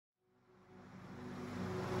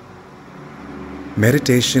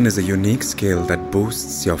Meditation is a unique skill that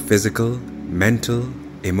boosts your physical, mental,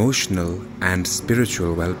 emotional, and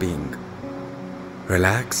spiritual well-being.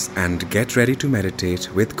 Relax and get ready to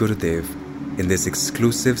meditate with Gurudev in this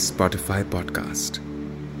exclusive Spotify podcast.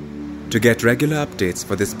 To get regular updates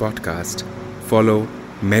for this podcast, follow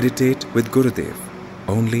Meditate with Gurudev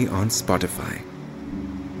only on Spotify.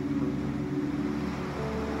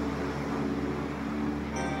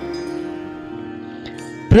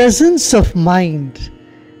 Presence of mind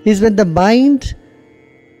is when the mind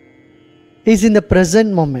is in the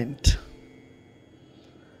present moment.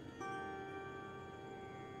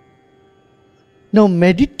 Now,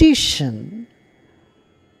 meditation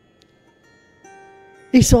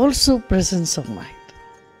is also presence of mind,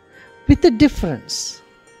 with a difference.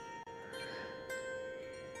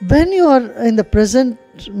 When you are in the present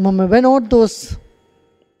moment,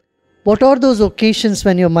 what are those occasions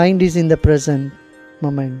when your mind is in the present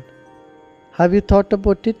moment? Have you thought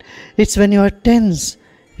about it? It's when you are tense,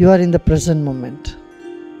 you are in the present moment.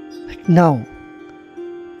 Like now,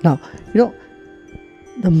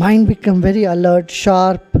 the mind becomes very alert,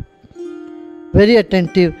 sharp, very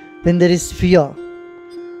attentive when there is fear,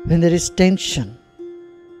 when there is tension.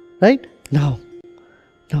 Right? Now,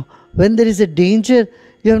 when there is a danger,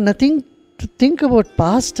 you have nothing to think about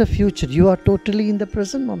past or future. You are totally in the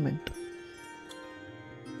present moment.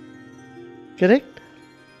 Correct?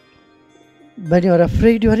 When you are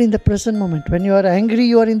afraid, you are in the present moment. When you are angry,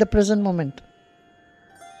 you are in the present moment.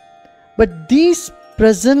 But this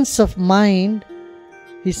presence of mind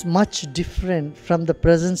is much different from the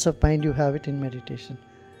presence of mind you have it in meditation.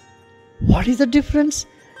 What is the difference?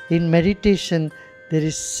 In meditation, there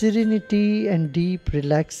is serenity and deep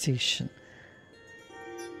relaxation.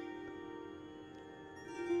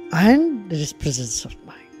 And there is presence of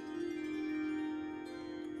mind.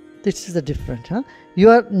 This is the difference. You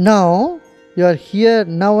are here,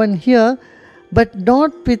 now and here, but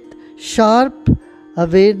not with sharp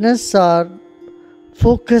awareness or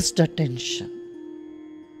focused attention.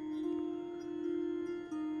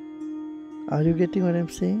 Are you getting what I'm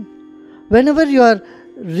saying? Whenever you are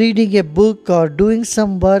reading a book or doing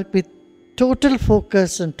some work with total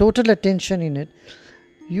focus and total attention in it,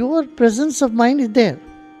 your presence of mind is there.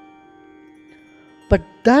 But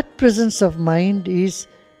that presence of mind is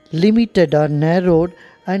limited or narrowed,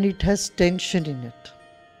 and it has tension in it.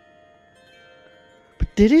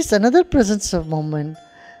 But there is another presence of moment,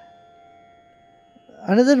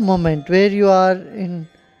 another moment where you are in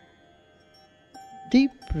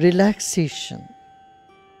deep relaxation.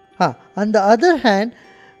 On the other hand,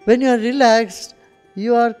 when you are relaxed,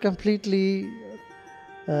 you are completely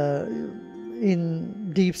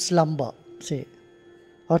in deep slumber, say,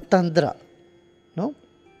 or tandra. No?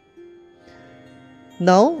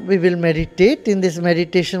 Now we will meditate. In this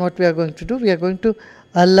meditation, what we are going to do? We are going to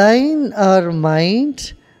align our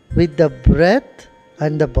mind with the breath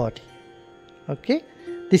and the body. Okay?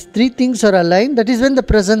 These three things are aligned. That is when the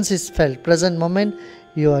presence is felt. Present moment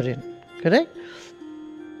you are in. Correct?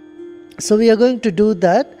 So we are going to do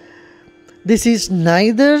that. This is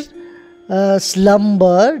neither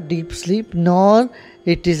slumber, deep sleep, nor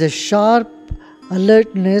it is a sharp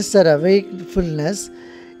alertness or wakefulness.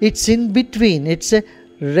 It's in between. It's a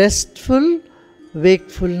restful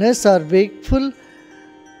wakefulness or wakeful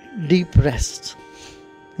deep rest.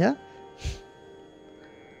 Yeah?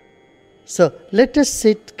 So let us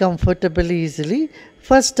sit comfortably, easily.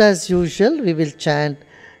 First, as usual, we will chant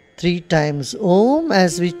 3 times Om.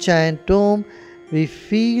 As we chant Om, we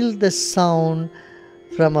feel the sound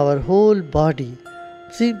from our whole body.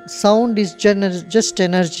 See, sound is just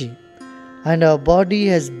energy. And our body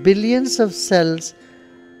has billions of cells,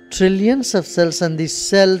 trillions of cells, and these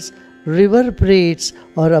cells reverberates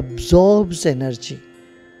or absorbs energy.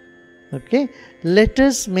 Okay? Let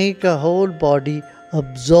us make our whole body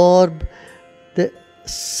absorb the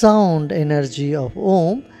sound energy of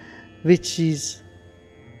Om, which is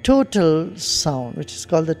total sound, which is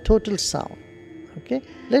called the total sound. Okay?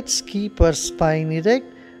 Let's keep our spine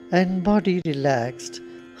erect and body relaxed.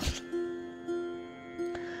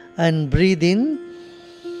 And breathe in.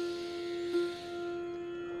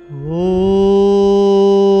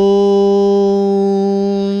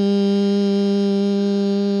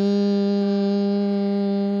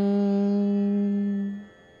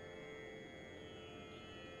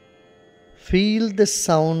 Feel the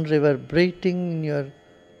sound reverberating in your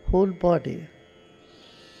whole body.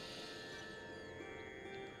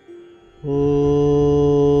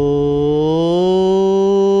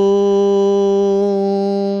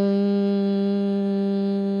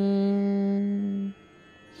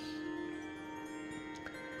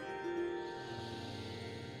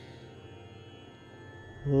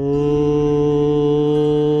 Om.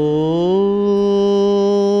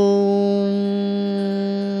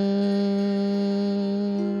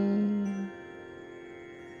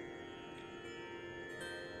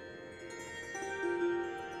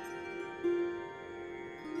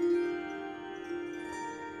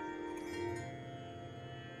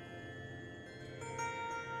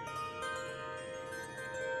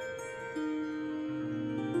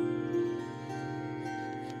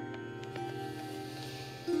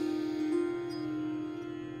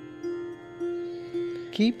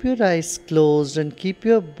 Keep your eyes closed and keep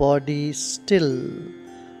your body still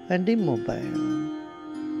and immobile.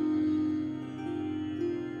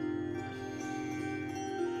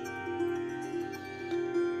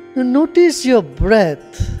 Now notice your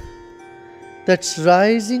breath that's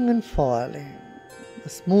rising and falling.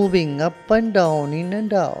 It's moving up and down, in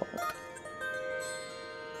and out.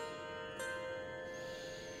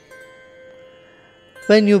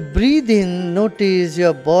 When you breathe in, notice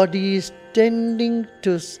your body is tending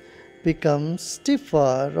to become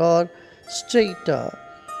stiffer or straighter.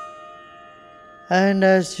 And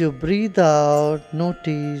as you breathe out,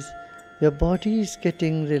 notice your body is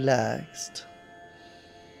getting relaxed.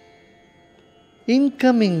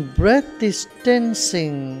 Incoming breath is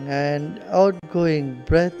tensing and outgoing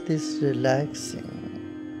breath is relaxing.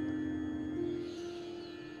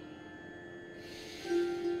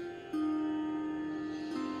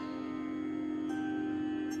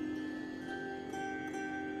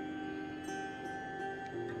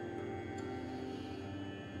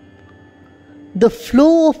 The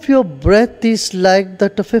flow of your breath is like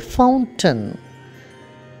that of a fountain.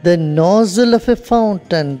 The nozzle of a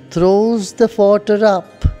fountain throws the water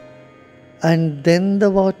up, and then the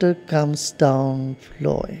water comes down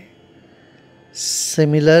flowing.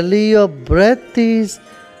 Similarly, your breath is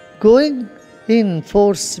going in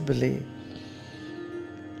forcibly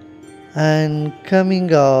and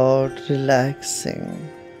coming out relaxing.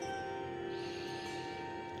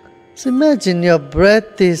 So imagine your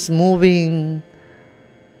breath is moving,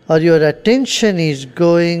 or your attention is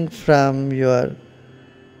going from your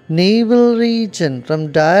navel region,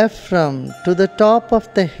 from diaphragm to the top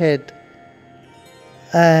of the head,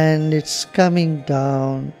 and it's coming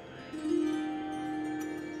down.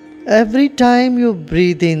 Every time you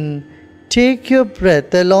breathe in, take your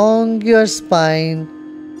breath along your spine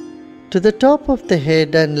to the top of the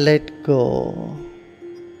head and let go.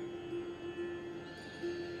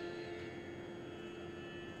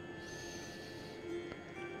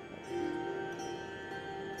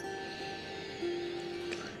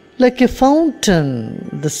 Like a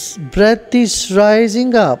fountain, the breath is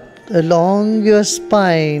rising up along your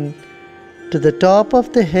spine to the top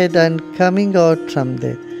of the head and coming out from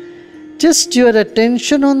there. Just your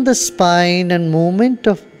attention on the spine and movement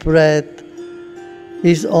of breath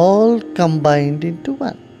is all combined into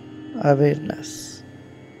one awareness.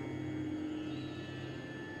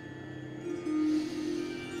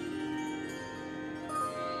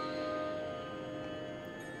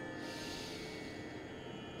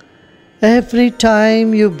 Every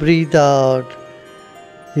time you breathe out,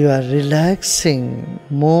 you are relaxing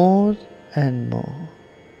more and more.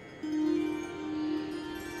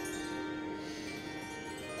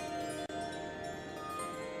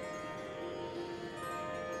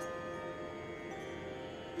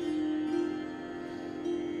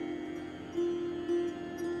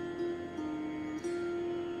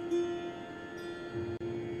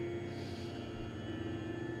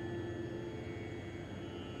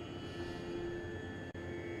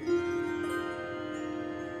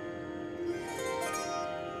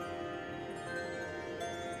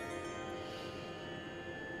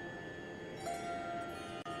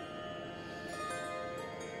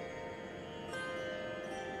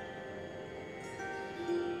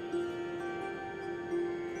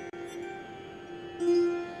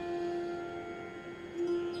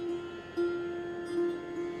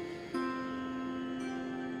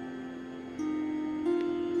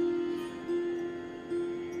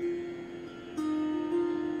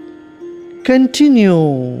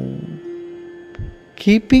 Continue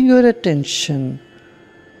keeping your attention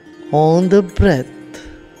on the breath,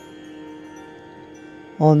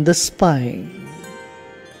 on the spine.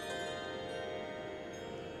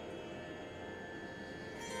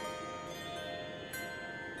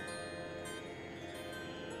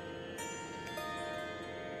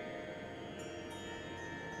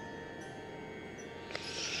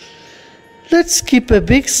 Let's keep a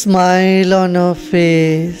big smile on our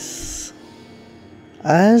face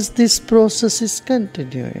as this process is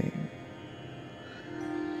continuing.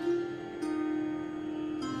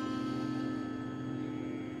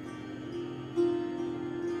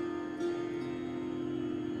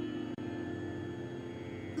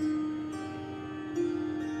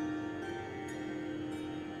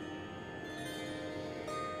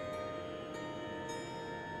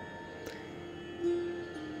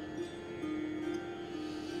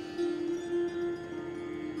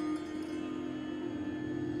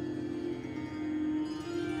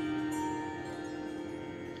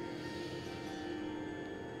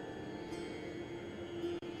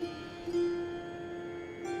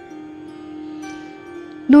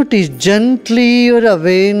 Notice gently your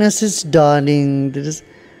awareness is dawning. There is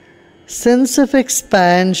sense of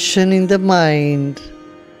expansion in the mind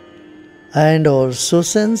and also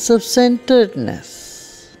sense of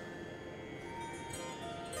centeredness.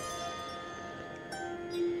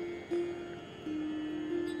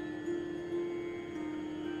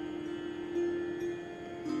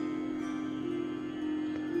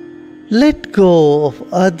 Let go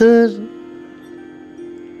of other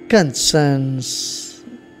concerns.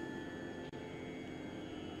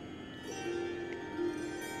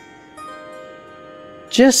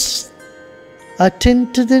 Just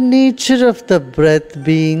attend to the nature of the breath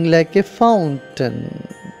being like a fountain.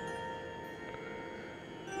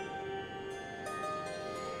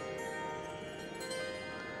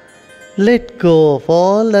 Let go of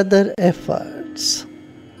all other efforts.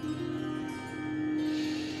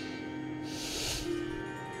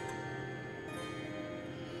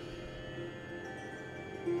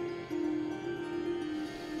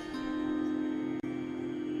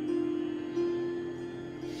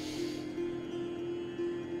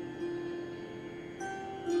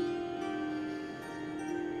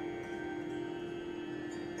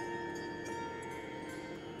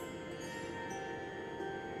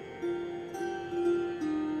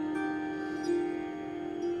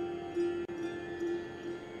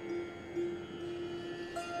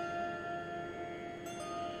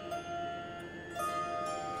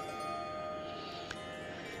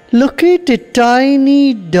 Locate a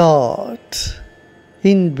tiny dot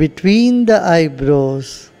in between the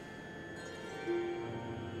eyebrows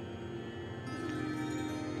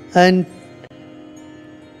and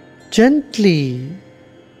gently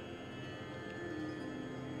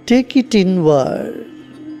take it inward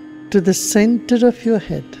to the center of your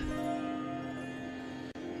head.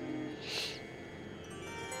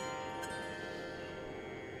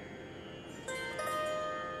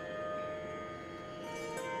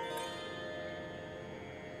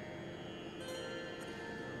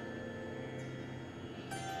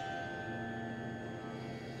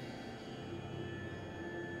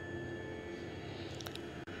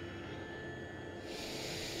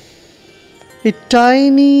 A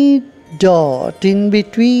tiny dot in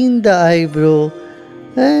between the eyebrow,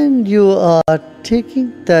 and you are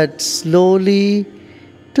taking that slowly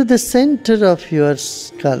to the center of your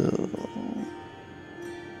skull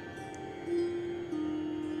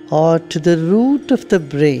or to the root of the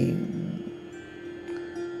brain.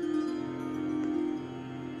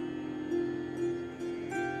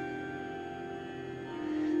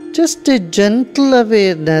 Just a gentle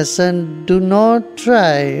awareness, and do not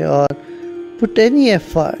try or put any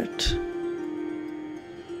effort.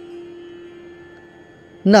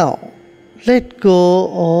 Now, let go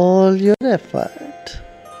all your effort.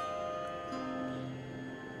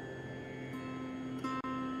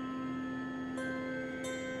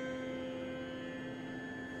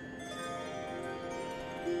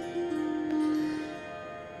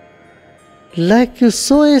 Like you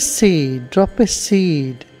sow a seed, drop a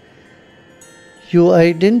seed. You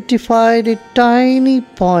identified a tiny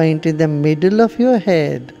point in the middle of your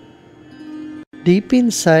head, deep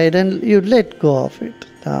inside, and you let go of it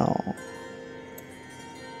now.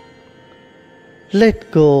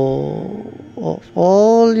 Let go of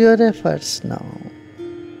all your efforts now.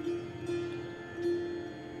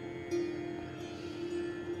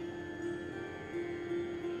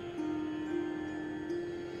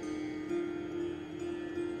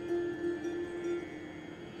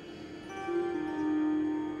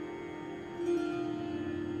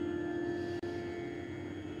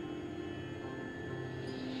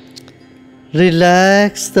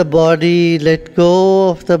 Relax the body, let go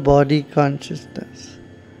of the body consciousness.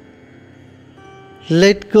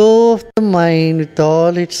 Let go of the mind with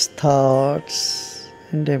all its thoughts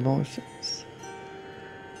and emotions.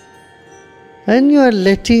 And you are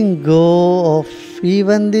letting go of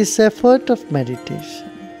even this effort of meditation.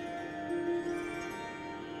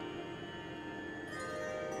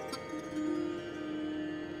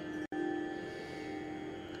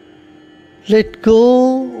 Let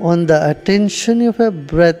go on the attention of your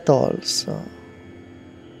breath also.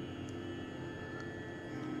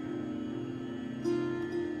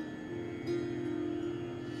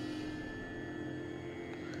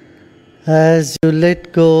 As you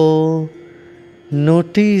let go,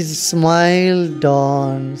 notice smile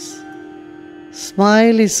dawns.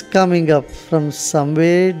 Smile is coming up from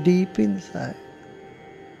somewhere deep inside.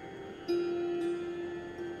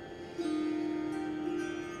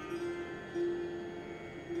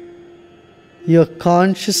 Your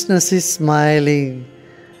consciousness is smiling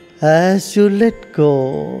as you let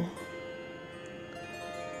go.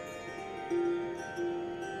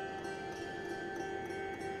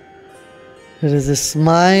 There is a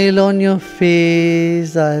smile on your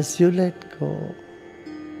face as you let go.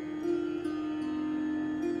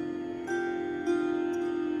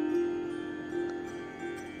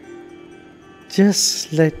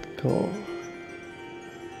 Just let go.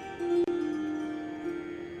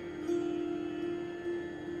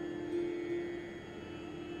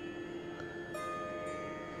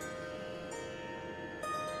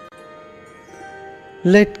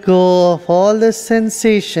 Let go of all the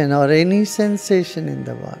sensation or any sensation in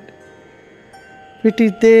the body. It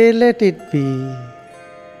is there, let it be.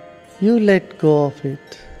 You let go of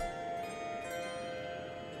it.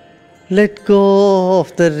 Let go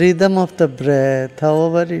of the rhythm of the breath,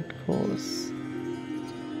 however it goes.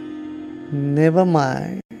 Never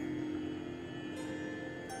mind.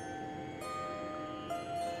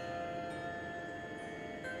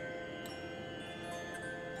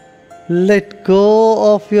 Let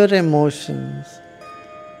go of your emotions.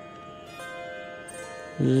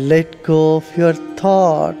 Let go of your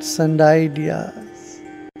thoughts and ideas.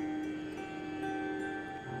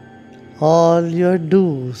 All your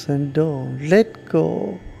do's and don'ts. Let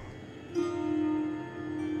go.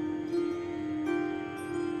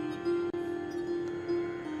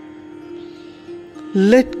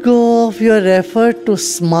 Let go of your effort to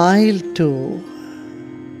smile too.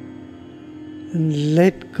 And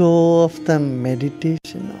let go of the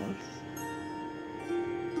meditation also.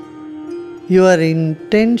 Your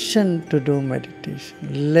intention to do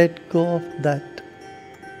meditation. Let go of that.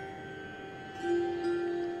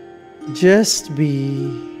 Just be.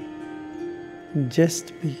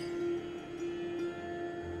 Just be.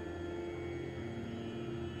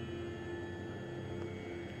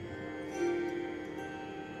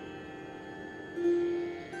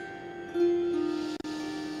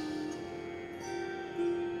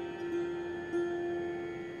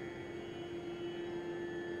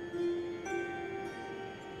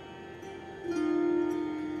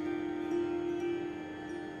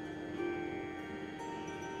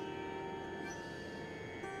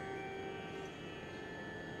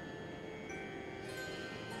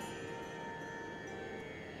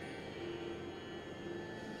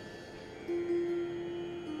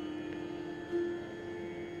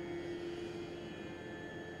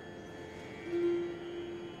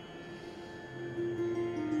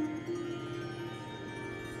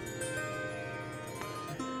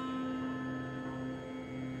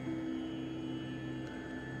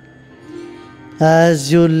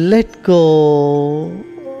 As you let go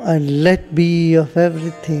and let be of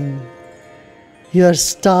everything, your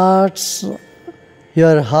heart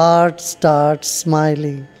starts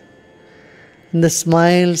smiling. And the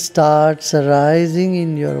smile starts arising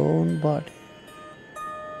in your own body.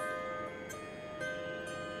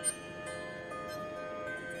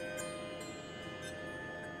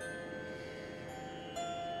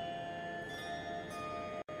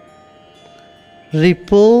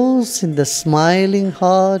 Repose in the smiling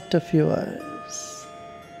heart of yours.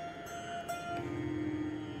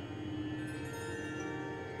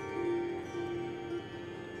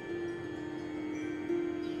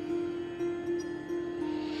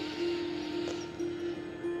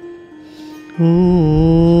 Om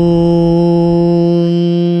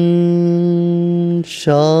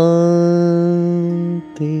Shanti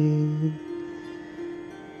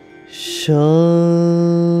Shanti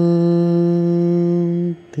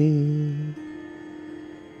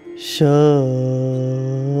Shanti.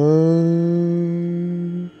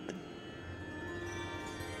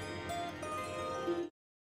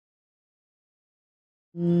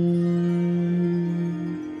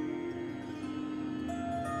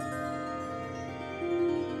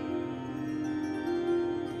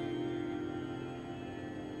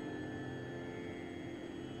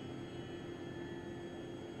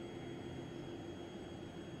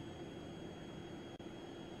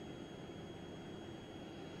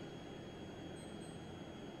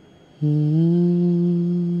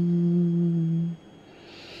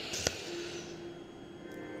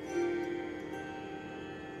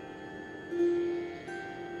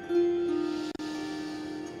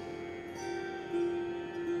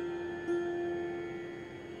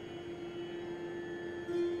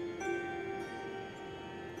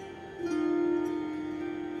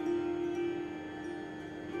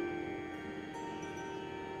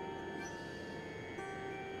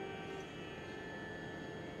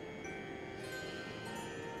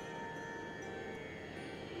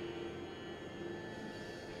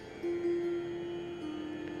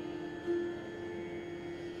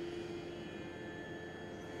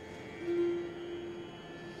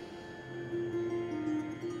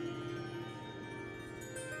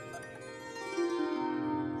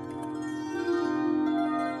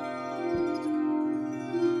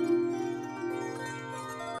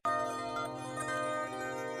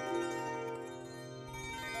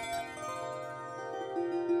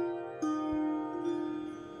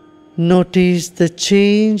 Notice the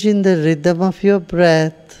change in the rhythm of your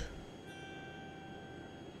breath.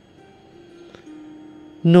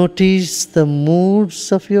 Notice the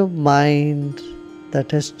moods of your mind that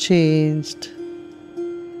has changed,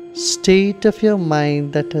 state of your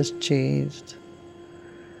mind that has changed.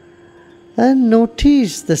 And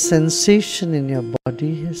notice the sensation in your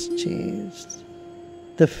body has changed.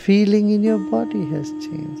 The feeling in your body has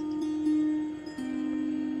changed.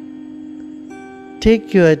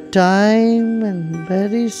 Take your time and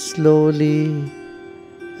very slowly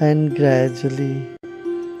and gradually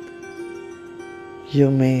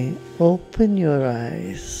you may open your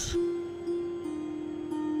eyes.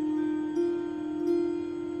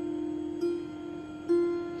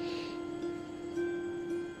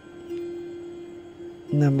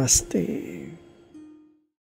 Namaste.